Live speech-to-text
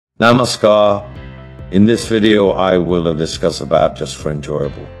Namaskar. In this video I will discuss about just for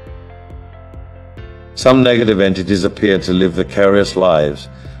enjoyable. Some negative entities appear to live vicarious lives,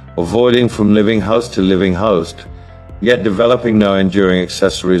 avoiding from living host to living host, yet developing no enduring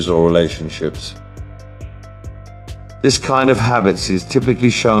accessories or relationships. This kind of habits is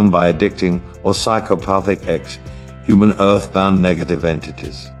typically shown by addicting or psychopathic human earthbound negative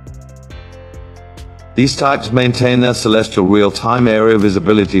entities. These types maintain their celestial real-time area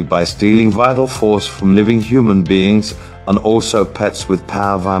visibility by stealing vital force from living human beings and also pets with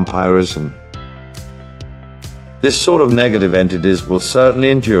power vampirism. This sort of negative entities will certainly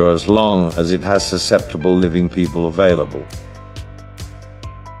endure as long as it has susceptible living people available.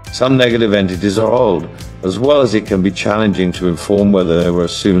 Some negative entities are old, as well as it can be challenging to inform whether they were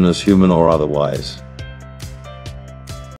as soon as human or otherwise.